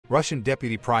Russian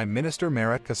Deputy Prime Minister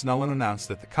Marat announced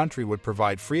that the country would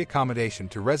provide free accommodation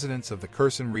to residents of the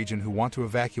Kherson region who want to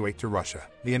evacuate to Russia.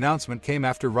 The announcement came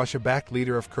after Russia-backed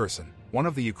leader of Kherson, one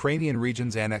of the Ukrainian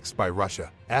regions annexed by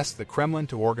Russia, asked the Kremlin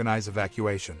to organize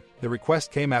evacuation. The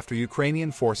request came after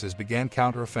Ukrainian forces began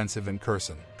counteroffensive in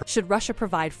Kherson. Should Russia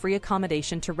provide free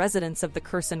accommodation to residents of the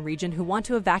Kherson region who want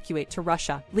to evacuate to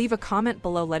Russia? Leave a comment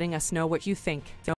below letting us know what you think.